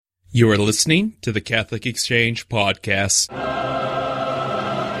You are listening to the Catholic Exchange Podcast.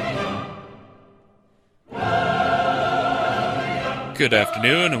 Good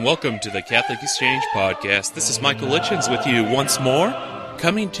afternoon and welcome to the Catholic Exchange Podcast. This is Michael Litchens with you once more,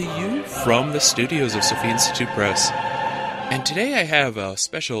 coming to you from the studios of Sophia Institute Press. And today I have a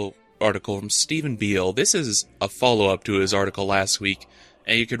special article from Stephen Beale. This is a follow-up to his article last week,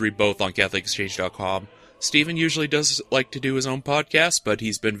 and you could read both on CatholicExchange.com. Stephen usually does like to do his own podcast, but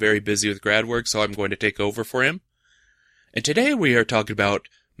he's been very busy with grad work, so I'm going to take over for him. And today we are talking about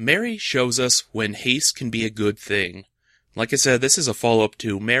Mary shows us when haste can be a good thing. Like I said, this is a follow-up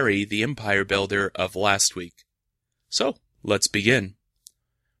to Mary, the empire builder of last week. So, let's begin.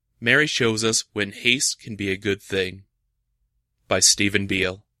 Mary shows us when haste can be a good thing. By Stephen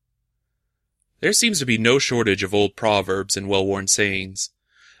Beale. There seems to be no shortage of old proverbs and well-worn sayings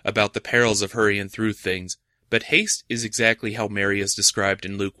about the perils of hurrying through things, but haste is exactly how Mary is described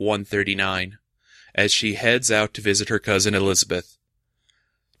in Luke 1:39, as she heads out to visit her cousin Elizabeth.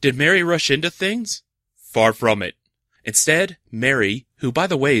 Did Mary rush into things? Far from it. Instead, Mary, who by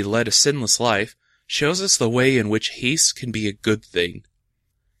the way led a sinless life, shows us the way in which haste can be a good thing.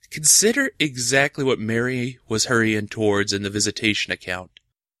 Consider exactly what Mary was hurrying towards in the visitation account.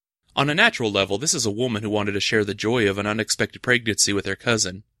 On a natural level, this is a woman who wanted to share the joy of an unexpected pregnancy with her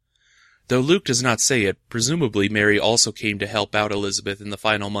cousin. Though Luke does not say it, presumably Mary also came to help out Elizabeth in the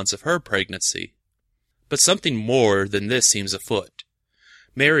final months of her pregnancy. But something more than this seems afoot.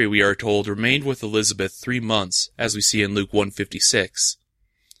 Mary, we are told, remained with Elizabeth 3 months, as we see in Luke 1:56.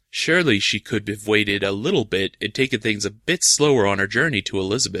 Surely she could have waited a little bit and taken things a bit slower on her journey to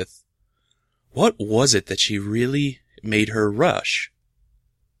Elizabeth. What was it that she really made her rush?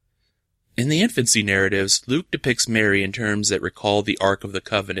 In the infancy narratives, Luke depicts Mary in terms that recall the Ark of the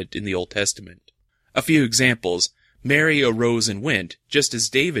Covenant in the Old Testament. A few examples. Mary arose and went, just as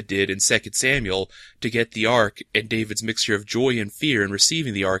David did in 2 Samuel, to get the Ark, and David's mixture of joy and fear in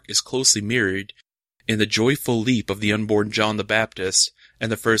receiving the Ark is closely mirrored in the joyful leap of the unborn John the Baptist and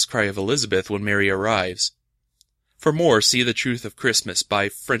the first cry of Elizabeth when Mary arrives. For more, see The Truth of Christmas by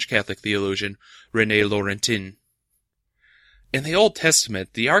French Catholic theologian René Laurentin. In the Old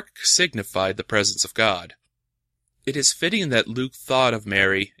Testament, the Ark signified the presence of God. It is fitting that Luke thought of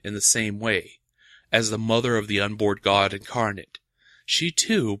Mary in the same way, as the mother of the unborn God incarnate. She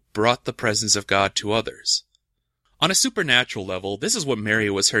too brought the presence of God to others. On a supernatural level, this is what Mary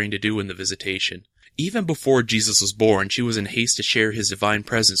was hurrying to do in the visitation. Even before Jesus was born, she was in haste to share his divine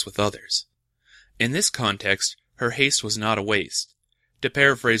presence with others. In this context, her haste was not a waste. To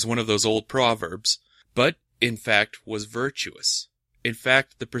paraphrase one of those old proverbs, but in fact, was virtuous. In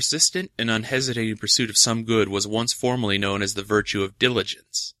fact, the persistent and unhesitating pursuit of some good was once formerly known as the virtue of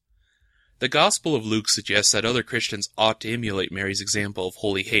diligence. The Gospel of Luke suggests that other Christians ought to emulate Mary's example of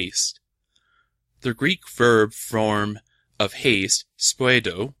holy haste. The Greek verb form of haste,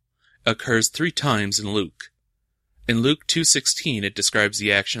 spouedo, occurs 3 times in Luke. In Luke 2:16, it describes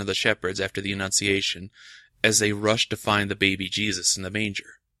the action of the shepherds after the Annunciation, as they rushed to find the baby Jesus in the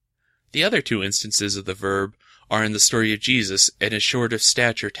manger. The other 2 instances of the verb are in the story of Jesus and his short of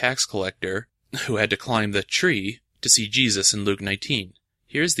stature tax collector who had to climb the tree to see Jesus in Luke 19.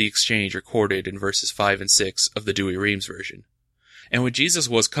 Here's the exchange recorded in verses 5 and 6 of the Douay-Rheims version. And when Jesus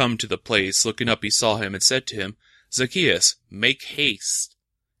was come to the place, looking up he saw him and said to him, Zacchaeus, make haste,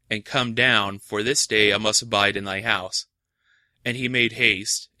 and come down, for this day I must abide in thy house. And he made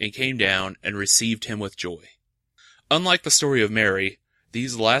haste, and came down, and received him with joy. Unlike the story of Mary,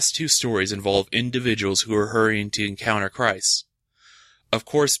 these last 2 stories involve individuals who are hurrying to encounter Christ. Of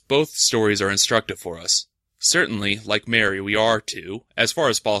course, both stories are instructive for us. Certainly, like Mary, we are to, as far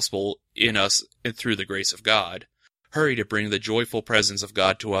as possible in us and through the grace of God, hurry to bring the joyful presence of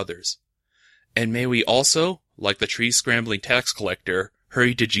God to others. And may we also, like the tree-scrambling tax collector,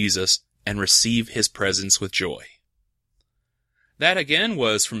 hurry to Jesus and receive his presence with joy. That again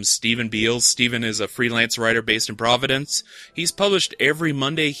was from Stephen Beale. Stephen is a freelance writer based in Providence. He's published every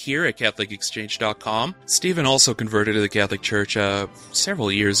Monday here at CatholicExchange.com. Stephen also converted to the Catholic Church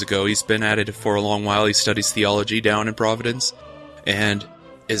several years ago. He's been at it for a long while. He studies theology down in Providence and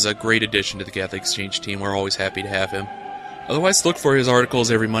is a great addition to the Catholic Exchange team. We're always happy to have him. Otherwise, look for his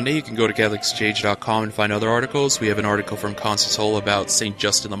articles every Monday. You can go to CatholicExchange.com and find other articles. We have an article from Constance Hull about St.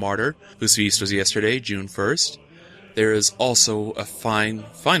 Justin the Martyr, whose feast was yesterday, June 1st. There is also a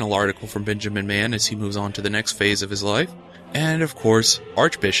final article from Benjamin Mann as he moves on to the next phase of his life. And, of course,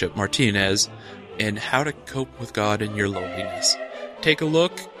 Archbishop Martinez and How to Cope with God in Your Loneliness. Take a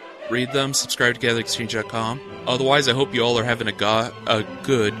look, read them, subscribe to CatholicExchange.com. Otherwise, I hope you all are having a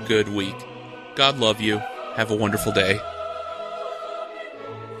good week. God love you. Have a wonderful day.